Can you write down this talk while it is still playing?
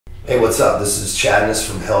Hey, what's up? This is Chadness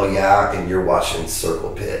from Hellyeah, and you're watching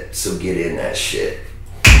Circle Pit, so get in that shit.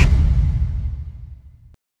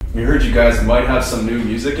 We heard you guys might have some new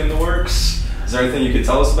music in the works. Is there anything you could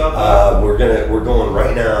tell us about that? We're going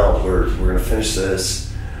right now. We're gonna finish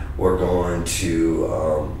this. We're going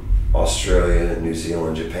to Australia, New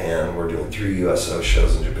Zealand, Japan. We're doing 3 USO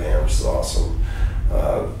shows in Japan, which is awesome.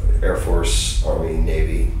 Air Force, Army,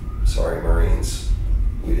 Navy. Sorry, Marines.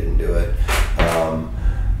 We didn't do it.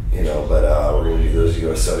 But we're gonna do those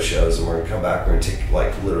USO shows, and we're gonna come back. We're gonna take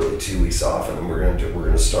like literally 2 weeks off, and then we're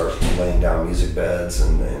gonna start laying down music beds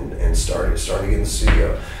and starting to get in the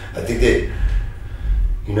studio. I think that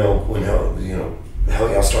when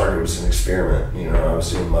Hellyeah started, it was an experiment. I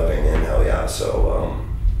was doing Mudvayne and Hellyeah, so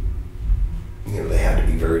they had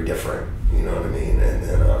to be very different. You know what I mean? And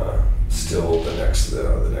then still the next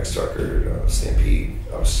record, Stampede,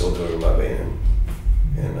 I was still doing Mudvayne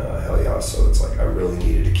and Hellyeah, so it's like I really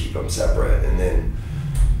needed to keep them separate. And then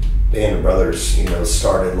Band of Brothers,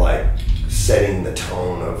 started like setting the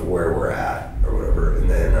tone of where we're at or whatever. And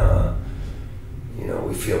then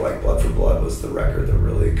we feel like Blood for Blood was the record that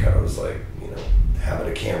really kind of was like, having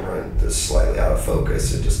a camera and just slightly out of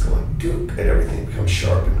focus and just going goop, and everything becomes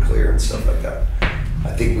sharp and clear and stuff like that.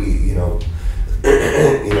 I think we, in order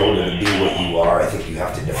to be what you are, I think you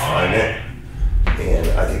have to define it. And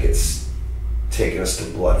I think it's taken us to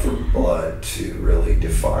Blood for Blood to really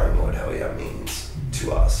define what Hellyeah means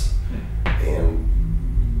to us. And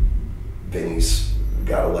Vinny's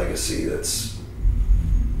got a legacy that's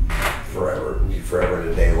forever and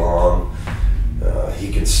a day long.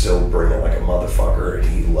 He can still bring it like a motherfucker, and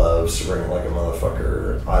he loves to bring it like a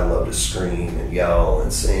motherfucker. I love to scream and yell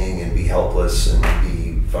and sing and be helpless and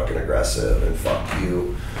be fucking aggressive and fuck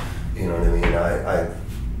you. You know what I mean? I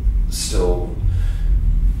still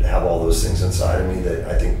have all those things inside of me that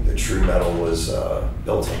I think the true metal was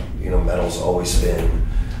built on. Metal's always been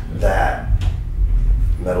that.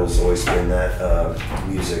 Metal's always been that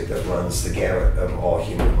music that runs the gamut of all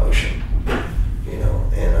human emotion.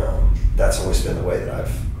 And that's always been the way that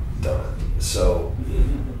I've done it. So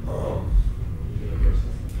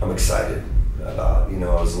I'm excited about,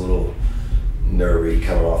 I was a little nervy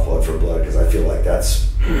coming off Blood for Blood, because I feel like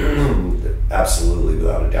that's absolutely,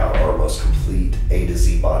 without a doubt, our most complete A to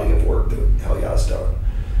Z body of work that Hellyeah's done.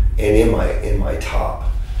 And in my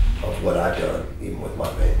top of what I've done, even with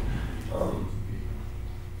Mudvayne,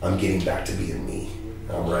 I'm getting back to being me.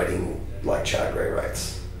 I'm writing like Chad Gray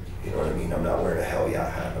writes. You know what I mean? I'm not wearing a Hellyeah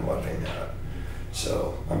hat and a Mudvayne hat.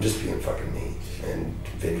 So I'm just being fucking me. And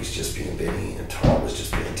Vinny's just being Vinny, and Tom is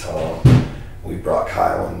just being Tom. We brought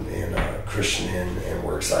Kyle and Christian in, and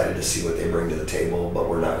we're excited to see what they bring to the table, but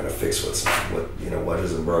we're not gonna fix what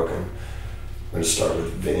isn't broken. We're gonna start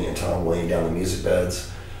with Vinny and Tom laying down the music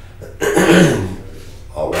beds.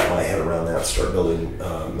 I'll wrap my head around that, start building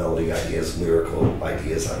melody ideas, lyrical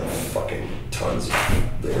ideas. I have fucking tons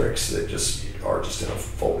of lyrics that just are just in a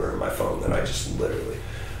folder in my phone that I just literally,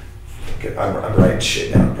 I'm writing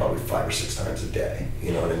shit down probably 5 or 6 times a day.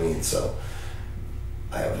 You know what I mean? So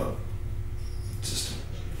I have just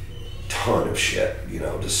a ton of shit,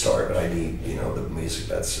 to start, but I need, the music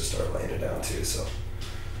beds to start laying it down too. So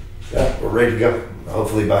yeah, we're ready to go.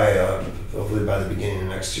 Hopefully by the beginning of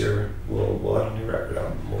next year, we'll have a new record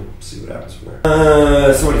out. We'll see what happens from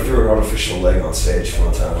there. Somebody threw an artificial leg on stage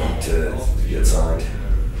one time to get signed,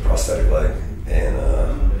 prosthetic leg, and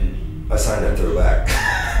I signed it and threw it back.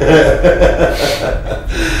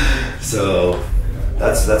 So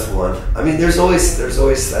that's one. I mean, there's always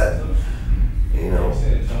that,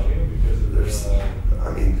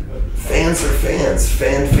 fans are fans.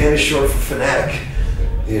 Fan is short for fanatic.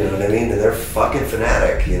 You know what I mean? And they're fucking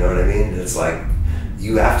fanatic. You know what I mean? It's like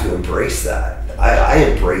you have to embrace that. I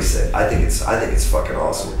embrace it. I think it's fucking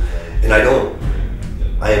awesome, and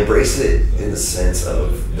I embrace it in the sense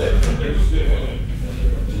of that,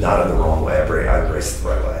 not in the wrong way. I embrace it the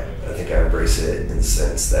right way. I think I embrace it in the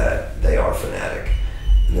sense that they are fanatic,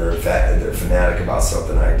 and they're fanatic about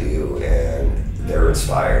something I do, and they're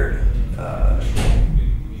inspired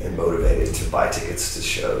and motivated to buy tickets to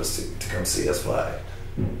shows to come see us play.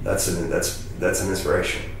 That's an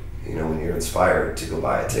inspiration. When you're inspired to go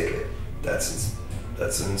buy a ticket, that's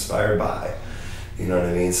an inspired buy. You know what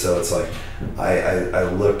I mean? So it's like I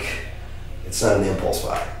look. It's not an impulse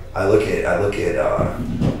buy. I look at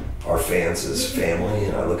our fans as family,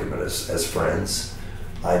 and I look at them as friends.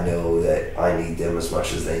 I know that I need them as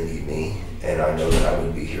much as they need me, and I know that I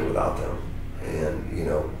wouldn't be here without them. And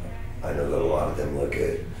I know that a lot of them look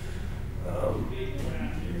at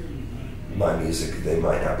my music, they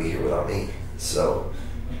might not be here without me. So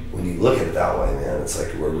when you look at it that way, man, it's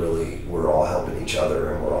like we're all helping each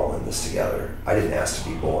other and we're all in this together. I didn't ask to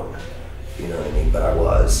be born, you know what I mean? But I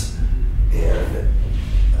was. And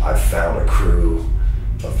I've found a crew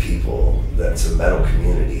of people that's a metal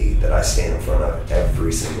community that I stand in front of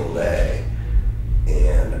every single day.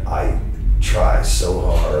 And I try so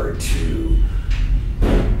hard to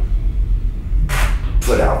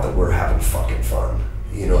put out that we're having fucking fun.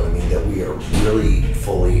 You know what I mean? That we are really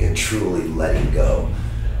fully and truly letting go.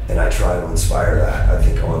 And I try to inspire that, I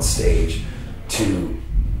think, on stage to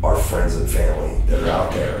our friends and family that are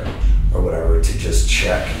out there or whatever, to just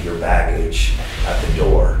check your baggage at the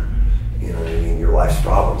door. You know what I mean? Your life's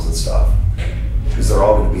problems and stuff. Because they're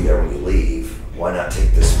all going to be there when you leave. Why not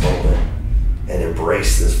take this moment and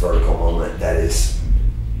embrace this vertical moment that is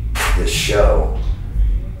this show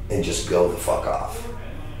and just go the fuck off?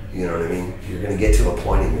 You know what I mean? You're going to get to a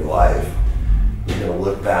point in your life, you're going to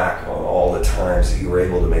look back on all the times that you were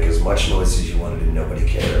able to make as much noise as you wanted and nobody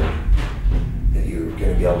cared. That you're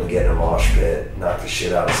going to be able to get in a mosh pit, knock the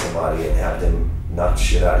shit out of somebody and have them knock the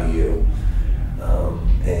shit out of you.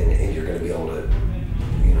 And you're going to be able to,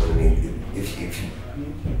 you know what I mean? If you,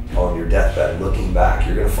 on your deathbed, looking back,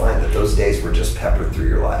 you're going to find that those days were just peppered through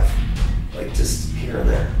your life. Like just here and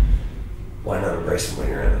there. Why not embrace them when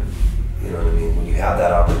you're in it? You know what I mean? When you have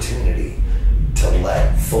that opportunity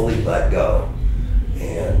to fully let go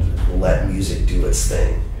and let music do its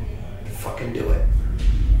thing, fucking do it.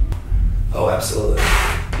 Oh, absolutely.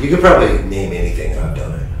 You could probably name anything and I've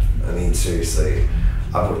done it. I mean, seriously,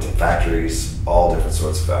 I've worked in factories, all different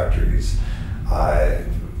sorts of factories. I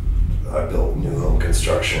built new home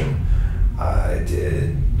construction. I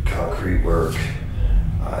did concrete work.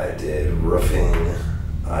 I did roofing.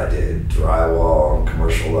 I did drywall on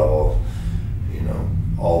commercial level. You know,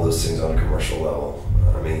 all those things on a commercial level.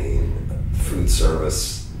 I mean, food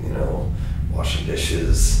service, you know, washing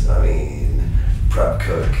dishes, I mean, prep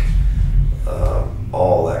cook,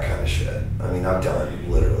 all that kind of shit. I mean, I've done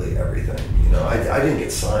literally everything. You know, I didn't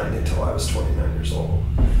get signed until I was 29 years old,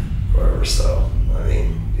 or so. I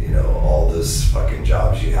mean, you know, all those fucking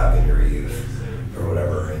jobs you have in your youth or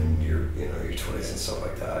whatever, and your 20s and stuff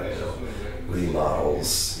like that, you know,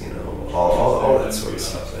 remodels, you know, all that sort of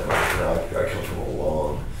stuff. And I come from a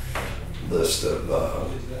long list of,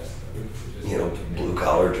 you know, blue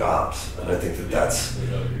collar jobs, and I think that that's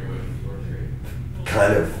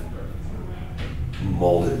kind of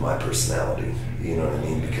molded my personality, you know what I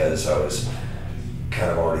mean? Because I was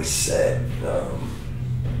kind of already set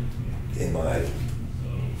in my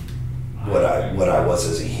what I was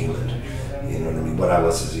as a human, you know what I mean? What I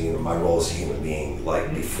was as a human, my role as a human being,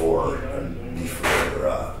 like before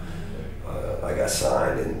I got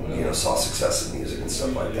signed and, you know, saw success in music and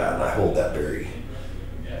stuff like that, and I hold that very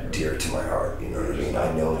dear to my heart, you know what I mean?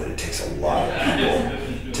 I know that it takes a lot of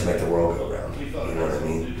people to make the world go round, you know what I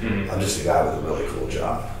mean? I'm just a guy with a really cool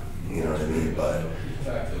job, you know what I mean? But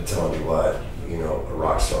I'm telling you what, you know, a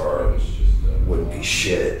rock star wouldn't be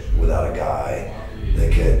shit without a guy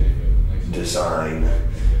that could design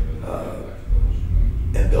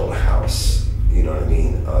and build a house, you know what I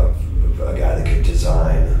mean? A guy that could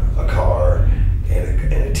design a car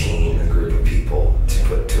and a team, a group of people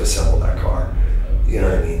to assemble that car. You know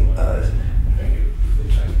what I mean?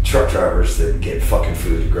 Truck drivers that get fucking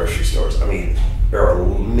food at grocery stores. I mean, there are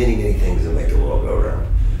many, many things that make the world go round.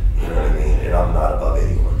 You know what I mean? And I'm not above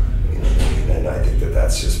anyone. You know what I mean? And I think that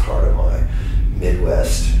that's just part of my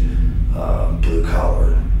Midwest blue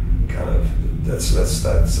collar kind of.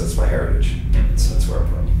 That's my heritage. That's where I'm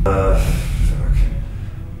from.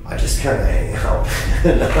 I just kind of hang out.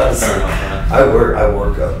 Honestly, I work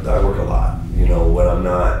a lot. You know, when I'm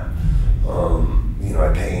not, you know,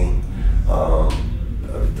 I paint.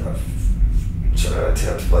 I've sort of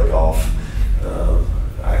attempt to play golf.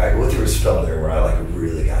 I go through a spell there where I like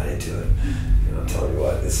really got into it. You know, I'm telling you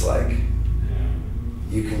what, it's like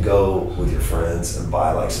you can go with your friends and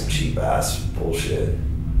buy like some cheap ass bullshit,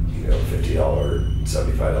 you know, $50,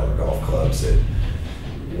 $75 golf clubs at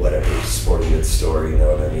whatever sporting goods store, you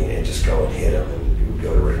know what I mean, and just go and hit them and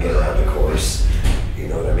go to get around the course, you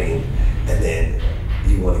know what I mean, and then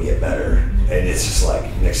you want to get better, and it's just like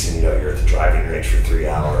next thing you know you're at the driving range for 3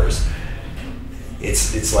 hours.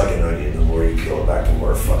 It's like an onion. The more you peel it back, the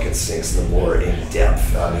more it fucking stinks, the more in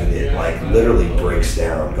depth. I mean, it like literally breaks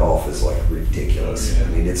down. Golf is like ridiculous. I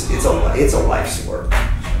mean, it's a life's work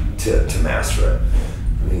to master it.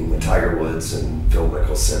 I mean, when Tiger Woods and Phil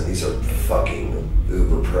Mickelson, these are fucking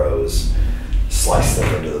uber pros, slice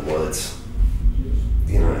them into the woods.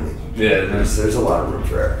 You know what I mean? Yeah. There's a lot of room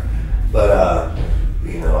for error. But,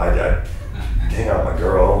 you know, I hang out with my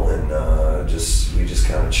girl and we just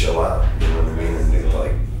kind of chill out. You know what I mean? And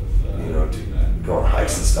like go on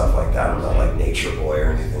hikes and stuff like that. I'm not like nature boy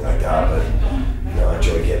or anything like that, but you know, I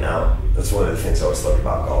enjoy getting out. That's one of the things I always loved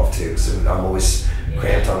about golf too, because I'm always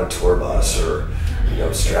cramped on a tour bus or, you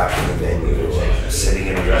know, strapped in the venue or sitting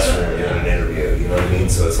in a dressing room doing an interview, you know what I mean?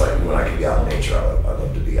 So it's like when I can be out in nature, I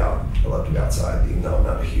love to be out. I love to be outside, even though I'm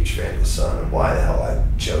not a huge fan of the sun. And why the hell I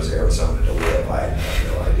chose Arizona to live, I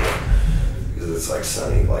have no idea. Because it's like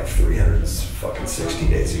sunny like 360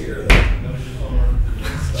 days a year.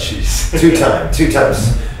 Jeez. Two times.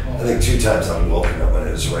 I think 2 times I've woken up when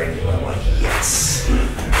it was raining and I'm like, yes.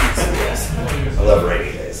 I love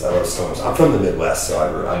rainy days. I love storms. I'm from the Midwest, so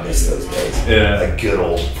I miss those days. Yeah. Like good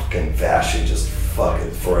old fucking fashioned, just fucking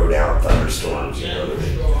throw down thunderstorms, you know what I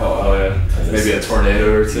mean? Oh yeah. Maybe a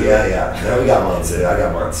tornado or two. Yeah. Now we got monsoons. I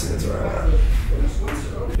got monsoons where I'm at.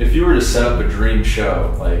 If you were to set up a dream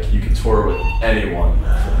show, like you could tour with anyone,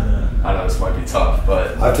 I know this might be tough,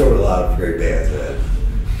 but I've toured with a lot of great bands, man.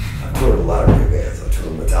 I've toured with a lot of great bands. I've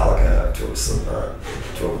toured with Metallica, I've toured with Slipknot,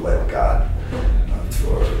 I've toured with Lamb of God, I've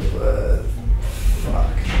toured with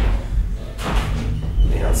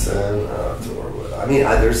Manson, I've toured with, I mean,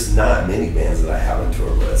 there's not many bands that I haven't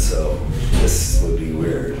toured with, so this would be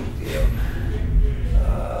weird, you know.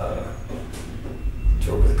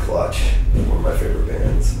 Toured with Clutch, one of my favorite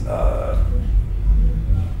bands. I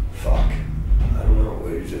don't know,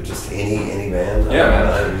 just any band. Yeah,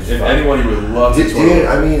 man. If anyone you would love to tour dude, with.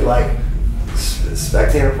 I mean, like,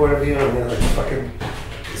 spectator point of view, I mean, like, fucking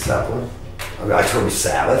Zeppelin. I mean, I toured with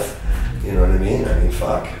Sabbath, you know what I mean? I mean,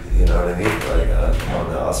 fuck, you know what I mean? Like, on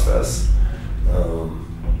the Ozfest.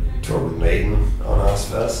 Toured with Maiden on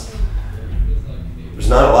Ozfest. There's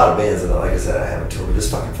not a lot of bands that, like I said, I haven't toured with. This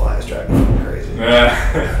fucking fly is driving me fucking crazy.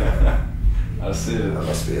 Yeah. I see it. That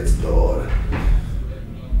must be its Lord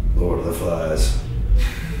of the Flies.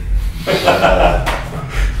 That's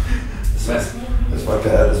my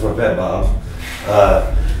pet. That's my pet, Bob.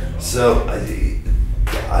 So I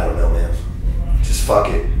don't know, man. Just fuck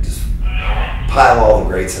it. Just pile all the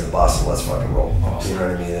greats in the bus and let's fucking roll. You know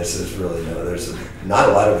what I mean? There's really no. There's not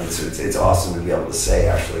a lot of it. It's awesome to be able to say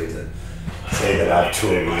actually to say that I've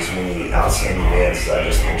toured with as many outstanding bands as I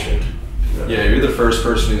just mentioned. Yeah, you're the first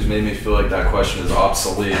person who's made me feel like that question is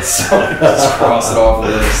obsolete, so just cross it off the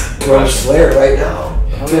list. We're on Slayer right now.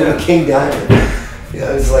 Oh, Doing yeah. King Diamond.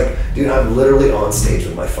 Yeah, it's like, dude, I'm literally on stage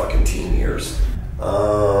with my fucking teen years.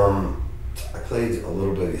 I played a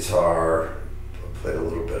little bit of guitar, I played a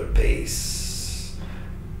little bit of bass.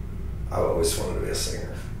 I always wanted to be a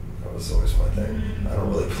singer. That was always my thing. I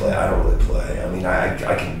don't really play. I mean, I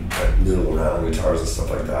can noodle around on guitars and stuff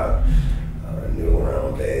like that. Noodle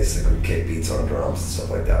around on bass. I could kick beats on drums and stuff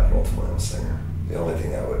like that, but ultimately I'm a singer. The only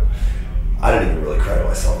thing I didn't even really credit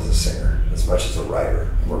myself as a singer as much as a writer.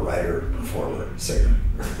 I'm a writer, performer, singer.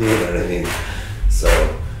 You know what I mean? So,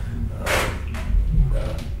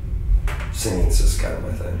 singing's just kind of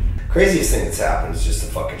my thing. Craziest thing that's happened is just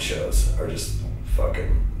the fucking shows are just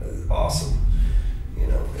fucking awesome. You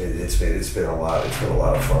know, it's been a lot of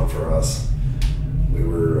fun for us. We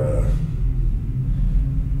were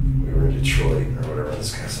in Detroit or whatever, and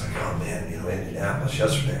this guy's like, oh man, you know, Indianapolis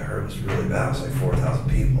yesterday I heard it was really bad. It was like 4,000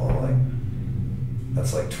 people. I'm like,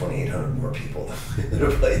 that's like 2,800 more people than would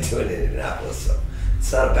have played to in Indianapolis. So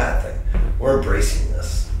it's not a bad thing. We're embracing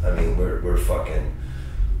this. I mean, we're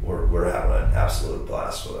having an absolute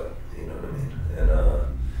blast with it. You know what I mean? And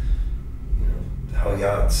you know,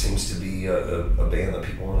 Hellyeah seems to be a band that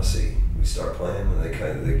people want to see. We start playing and they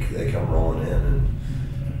come rolling in, and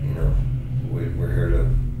you know, we're here to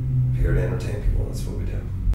entertain people. That's what we do.